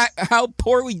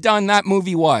poorly done that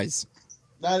movie was.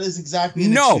 That is exactly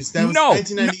an excuse. That was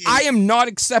 1998. I am not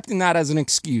accepting that as an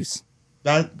excuse.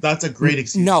 that's a great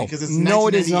excuse. No, because it's no,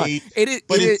 it is not.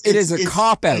 It is a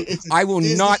cop out. I will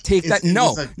not take that.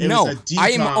 No,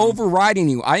 I am overriding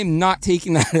you. I am not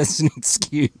taking that as an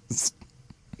excuse.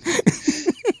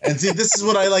 And see, this is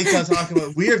what I like to talk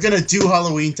about. We are gonna do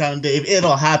Halloween Town, Dave.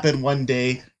 It'll happen one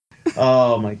day.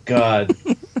 Oh my god.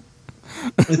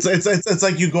 It's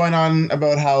like you going on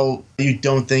about how you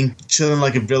don't think Chillin'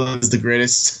 Like a Villain is the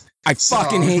greatest. I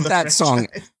fucking hate that song.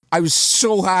 I was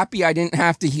so happy I didn't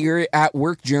have to hear it at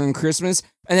work during Christmas.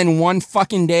 And then one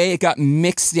fucking day it got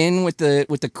mixed in with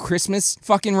the Christmas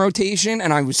fucking rotation,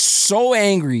 and I was so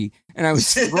angry and I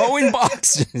was throwing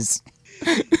boxes.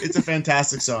 It's a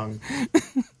fantastic song.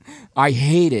 I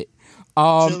hate it.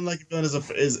 Chillin' Like a Villain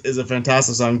is a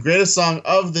fantastic song. Greatest song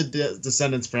of the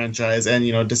Descendants franchise, and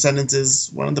Descendants is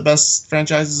one of the best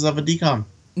franchises of a DCOM.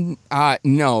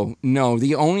 No.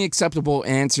 The only acceptable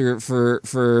answer for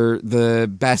the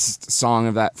best song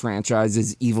of that franchise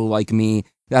is Evil Like Me.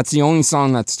 That's the only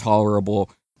song that's tolerable.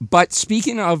 But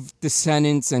speaking of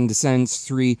Descendants and Descendants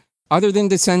 3, other than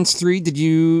Descendants 3, did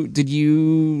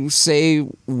you say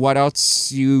what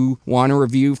else you want to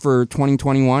review for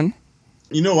 2021?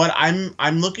 You know what?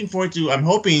 I'm looking forward to. I'm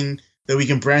hoping that we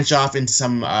can branch off into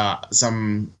some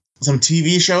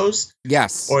TV shows.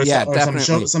 Yes. Or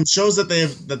definitely. some shows that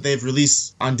they've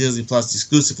released on Disney Plus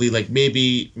exclusively, like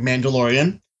maybe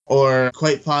Mandalorian, or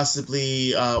quite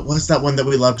possibly what's that one that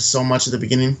we loved so much at the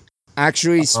beginning?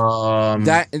 Actually,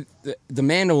 that the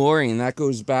Mandalorian, that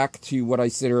goes back to what I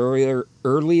said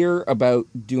earlier about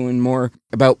doing more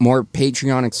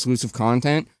Patreon exclusive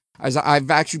content. As I've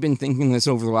actually been thinking this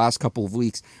over the last couple of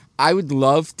weeks. I would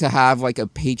love to have like a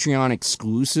Patreon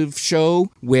exclusive show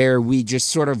where we just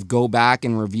sort of go back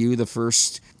and review the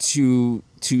first two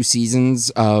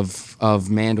seasons of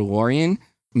Mandalorian.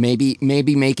 Maybe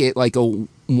make it like a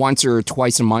once or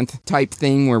twice a month type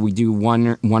thing where we do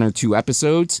one or two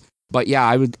episodes. But yeah,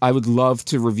 I would love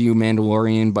to review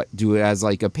Mandalorian, but do it as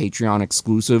like a Patreon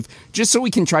exclusive, just so we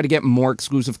can try to get more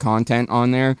exclusive content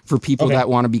on there for people that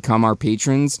want to become our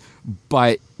patrons,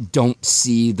 but don't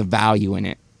see the value in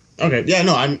it. Okay, yeah,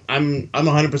 no, I'm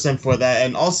 100% for that,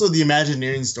 and also the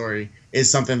Imagineering story is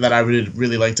something that I would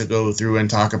really like to go through and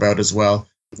talk about as well.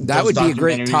 That would be a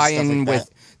great tie-in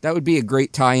that would be a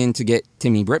great tie-in to get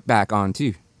Timmy Britt back on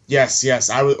too. Yes,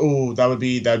 I would. Oh, that would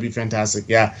be fantastic.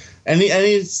 Yeah,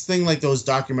 anything like those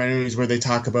documentaries where they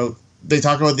talk about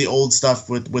the old stuff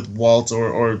with Walt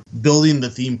or building the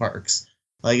theme parks.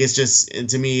 Like, it's just,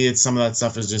 to me, it's some of that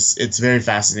stuff is just, it's very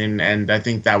fascinating, and I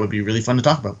think that would be really fun to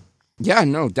talk about. Yeah,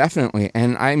 no, definitely.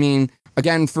 And I mean,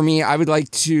 again, for me, I would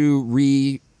like to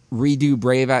redo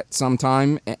Brave at some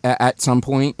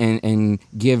point and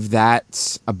give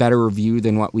that a better review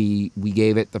than what we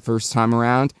gave it the first time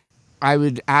around. I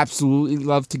would absolutely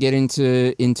love to get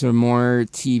into more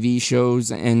TV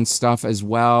shows and stuff as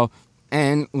well.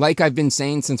 And like I've been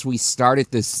saying since we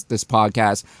started this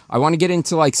podcast, I want to get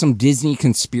into like some Disney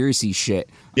conspiracy shit.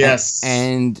 Yes.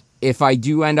 And if I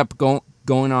do end up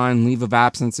going on leave of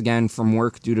absence again from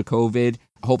work due to COVID,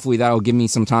 hopefully that'll give me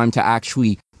some time to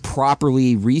actually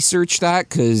properly research that,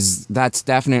 because that's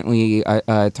definitely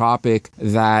a topic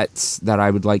that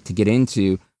I would like to get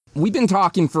into. We've been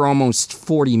talking for almost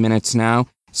 40 minutes now,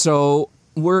 so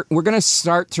we're going to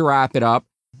start to wrap it up.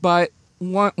 But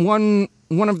one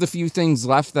of the few things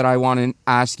left that I want to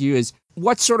ask you is,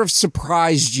 what sort of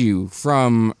surprised you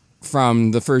from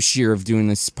the first year of doing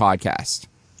this podcast?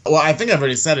 Well, I think I've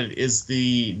already said it, is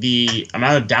the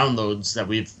amount of downloads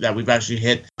that we've actually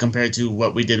hit compared to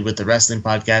what we did with the wrestling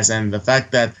podcast, and the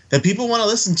fact that people want to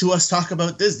listen to us talk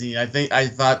about Disney. I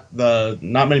thought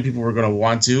not many people were going to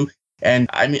want to.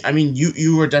 And I mean,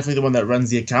 you were definitely the one that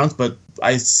runs the account, but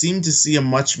I seem to see a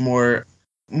much more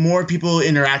people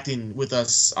interacting with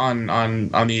us on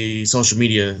the social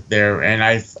media there, and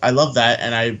I love that.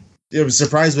 And I was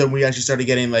surprised when we actually started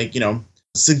getting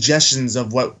suggestions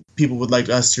of what people would like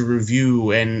us to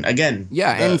review. And again,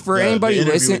 and for anybody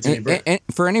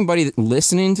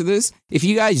listening to this, if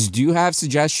you guys do have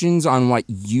suggestions on what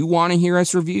you want to hear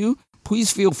us review,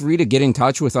 please feel free to get in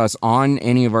touch with us on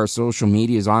any of our social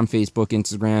medias, on Facebook,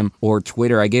 Instagram, or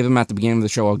Twitter. I gave them at the beginning of the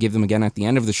show. I'll give them again at the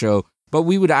end of the show. But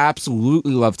we would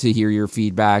absolutely love to hear your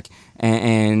feedback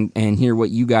and hear what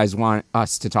you guys want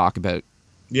us to talk about.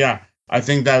 Yeah, I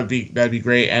think that'd be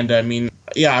great. And I mean,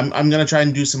 I'm gonna try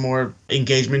and do some more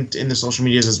engagement in the social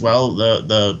medias as well.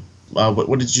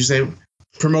 What did you say?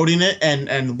 Promoting it.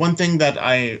 And one thing that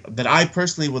I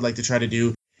personally would like to try to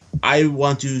do, I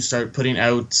want to start putting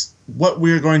out what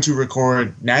we're going to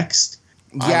record next.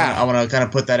 Yeah, I want to kind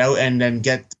of put that out, and then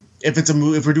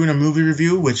if we're doing a movie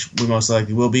review, which we most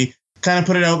likely will be, kind of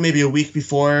put it out maybe a week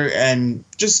before and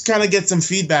just kind of get some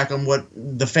feedback on what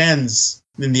the fans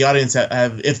in the audience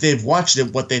have, if they've watched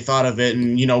it, what they thought of it,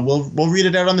 and we'll read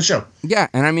it out on the show. Yeah,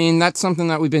 and I mean that's something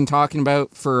that we've been talking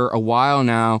about for a while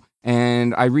now.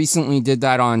 And I recently did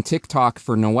that on TikTok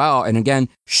for Noel. And again,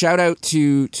 shout out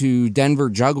to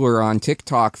Denver Juggler on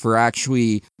TikTok for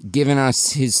actually giving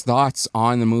us his thoughts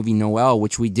on the movie Noel,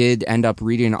 which we did end up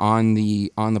reading on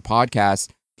the podcast.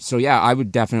 So yeah, I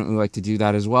would definitely like to do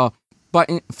that as well. But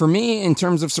for me, in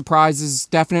terms of surprises,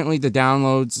 definitely the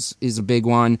downloads is a big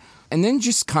one. And then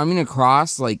just coming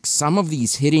across like some of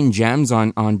these hidden gems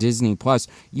on Disney Plus.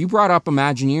 You brought up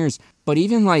Imagineers, but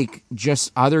even like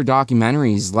just other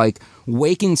documentaries like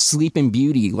Waking Sleeping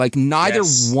Beauty. Like neither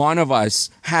one of us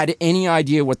had any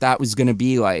idea what that was going to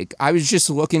be like. I was just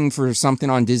looking for something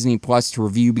on Disney Plus to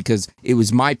review because it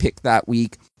was my pick that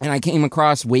week. And I came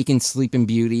across Waking Sleeping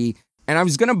Beauty. And I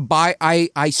was going to buy, I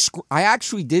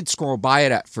actually did scroll by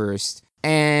it at first.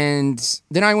 And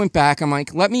then I went back, I'm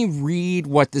like, let me read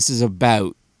what this is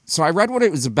about. So I read what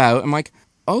it was about. I'm like,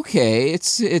 okay,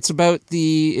 it's about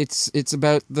the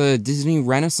Disney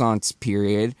Renaissance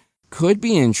period. Could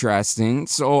be interesting.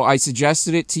 So I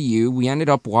suggested it to you. We ended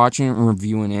up watching it and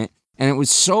reviewing it. And it was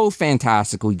so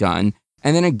fantastically done.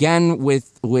 And then again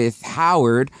with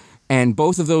Howard, and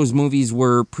both of those movies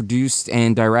were produced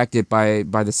and directed by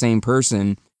the same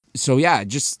person. So yeah,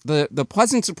 just the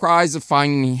pleasant surprise of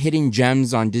finding hidden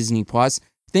gems on Disney Plus.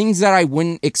 Things that I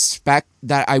wouldn't expect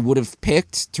that I would have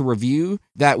picked to review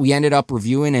that we ended up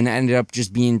reviewing and ended up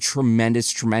just being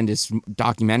tremendous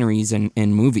documentaries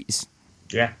and movies.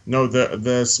 Yeah, no,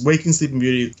 the Waking Sleeping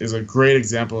Beauty is a great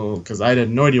example because I had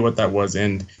no idea what that was,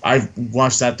 and I've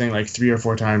watched that thing like 3 or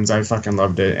 4 times. I fucking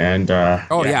loved it, and I've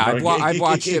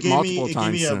watched it multiple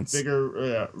times. It gave me a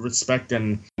bigger respect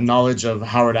and knowledge of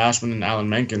Howard Ashman and Alan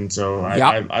Menken, so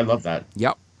I love that.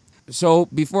 Yep. So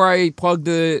before I plug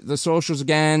the socials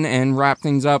again and wrap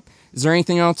things up, is there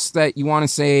anything else that you want to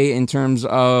say in terms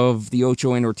of the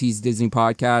Ocho and Ortiz Disney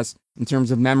podcast? In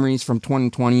terms of memories from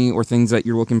 2020 or things that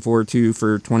you're looking forward to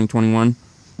for 2021?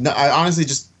 No, I honestly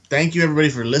just thank you everybody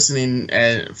for listening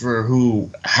and for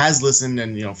who has listened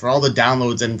and for all the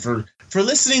downloads and for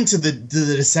listening to the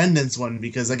Descendants one,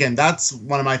 because again that's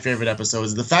one of my favorite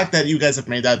episodes. The fact that you guys have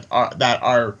made that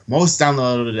our most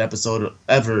downloaded episode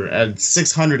ever at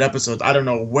 600 episodes. I don't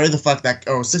know where the fuck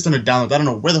 600 downloads. I don't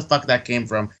know where the fuck that came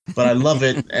from, but I love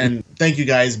it and thank you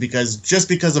guys because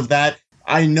of that.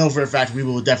 I know for a fact we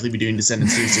will definitely be doing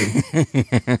Descendants 3 soon.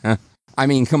 I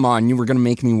mean, come on, you were going to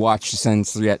make me watch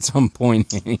Descendants 3 at some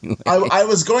point anyway. I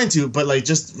was going to, but like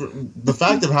just the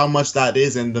fact of how much that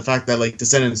is and the fact that like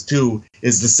Descendants 2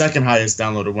 is the second highest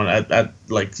downloaded one at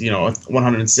like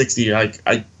 160.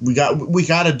 We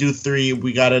got to do 3.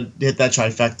 We got to hit that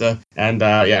trifecta and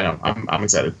I'm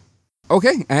excited.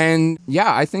 Okay, and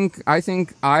yeah, I think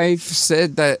I've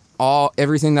said that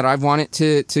everything that I've wanted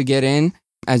to get in.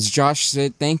 As Josh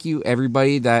said, thank you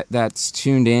everybody that's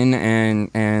tuned in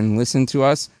and listened to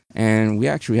us. And we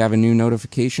actually have a new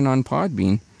notification on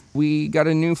Podbean. We got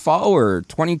a new follower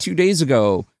 22 days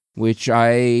ago, which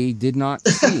I did not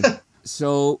see.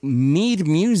 So Mead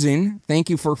Musin, thank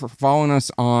you for following us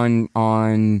on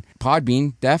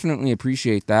Podbean. Definitely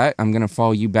appreciate that. I'm going to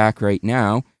follow you back right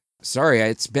now. Sorry,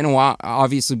 it's been a while,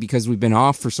 obviously, because we've been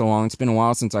off for so long. It's been a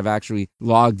while since I've actually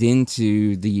logged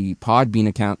into the Podbean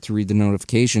account to read the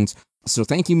notifications. So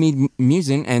thank you,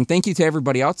 Musin, and thank you to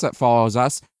everybody else that follows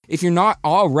us. If you're not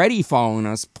already following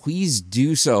us, please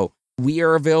do so. We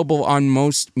are available on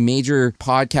most major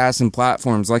podcasts and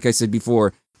platforms, like I said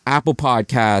before, Apple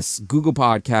Podcasts, Google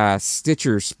Podcasts,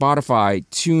 Stitcher, Spotify,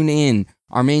 TuneIn.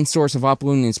 Our main source of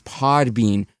uploading is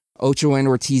Podbean. Ocho and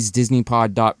Ortiz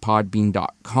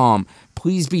DisneyPod.podbean.com.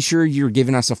 Please be sure you're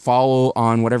giving us a follow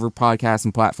on whatever podcast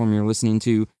and platform you're listening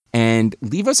to, and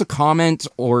leave us a comment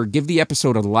or give the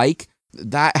episode a like.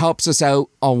 That helps us out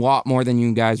a lot more than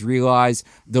you guys realize.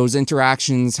 Those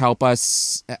interactions help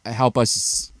us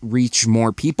reach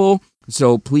more people.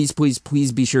 So please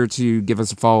be sure to give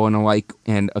us a follow and a like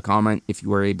and a comment if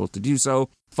you are able to do so.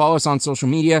 Follow us on social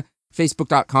media.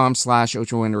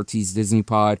 Facebook.com/Ocho and Ortiz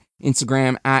DisneyPod,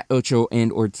 Instagram @Ocho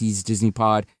and Ortiz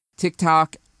DisneyPod,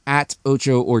 TikTok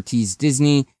 @Ocho Ortiz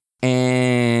Disney,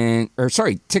 TikTok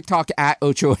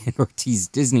 @Ocho and Ortiz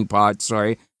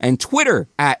DisneyPod, and Twitter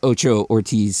 @Ocho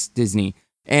Ortiz Disney.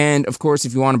 And of course,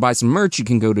 if you want to buy some merch, you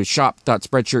can go to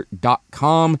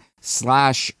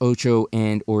shop.spreadshirt.com/Ocho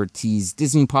and Ortiz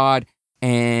DisneyPod.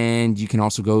 And you can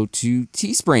also go to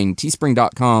Teespring,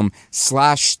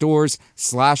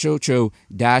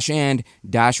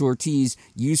 teespring.com/stores/Ocho-and-Ortiz.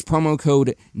 Use promo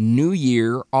code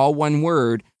NEWYEAR, all one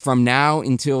word, from now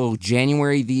until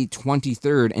January the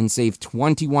 23rd and save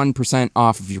 21%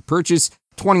 off of your purchase,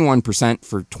 21%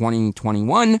 for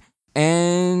 2021.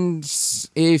 And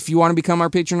if you want to become our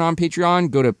patron on Patreon,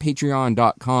 go to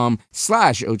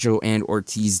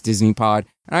patreon.com/Ocho-and-Ortiz DisneyPod.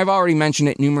 And I've already mentioned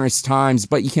it numerous times,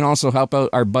 but you can also help out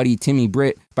our buddy Timmy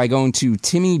Britt by going to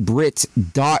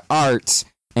timmybritt.art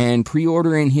and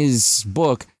pre-ordering his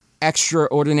book,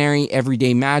 Extraordinary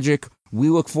Everyday Magic. We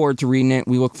look forward to reading it.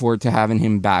 We look forward to having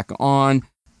him back on.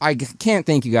 I can't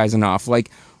thank you guys enough.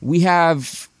 We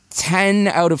have 10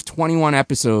 out of 21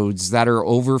 episodes that are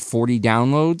over 40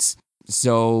 downloads.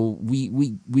 So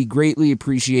we greatly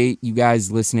appreciate you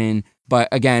guys listening. But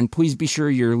again, please be sure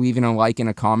you're leaving a like and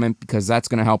a comment, because that's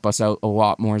going to help us out a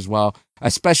lot more as well.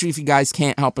 Especially if you guys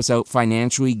can't help us out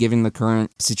financially, given the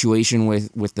current situation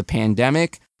with the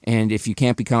pandemic. And if you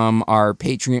can't become our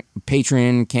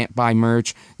patron, can't buy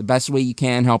merch, the best way you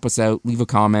can help us out, leave a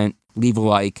comment, leave a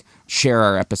like, share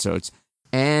our episodes.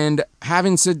 And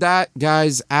having said that,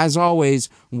 guys, as always,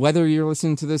 whether you're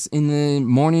listening to this in the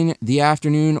morning, the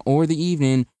afternoon, or the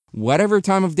evening, whatever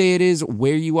time of day it is,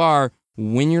 where you are,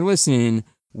 when you're listening,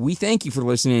 we thank you for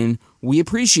listening. We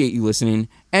appreciate you listening,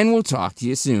 and we'll talk to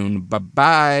you soon.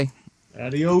 Bye-bye.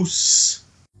 Adios.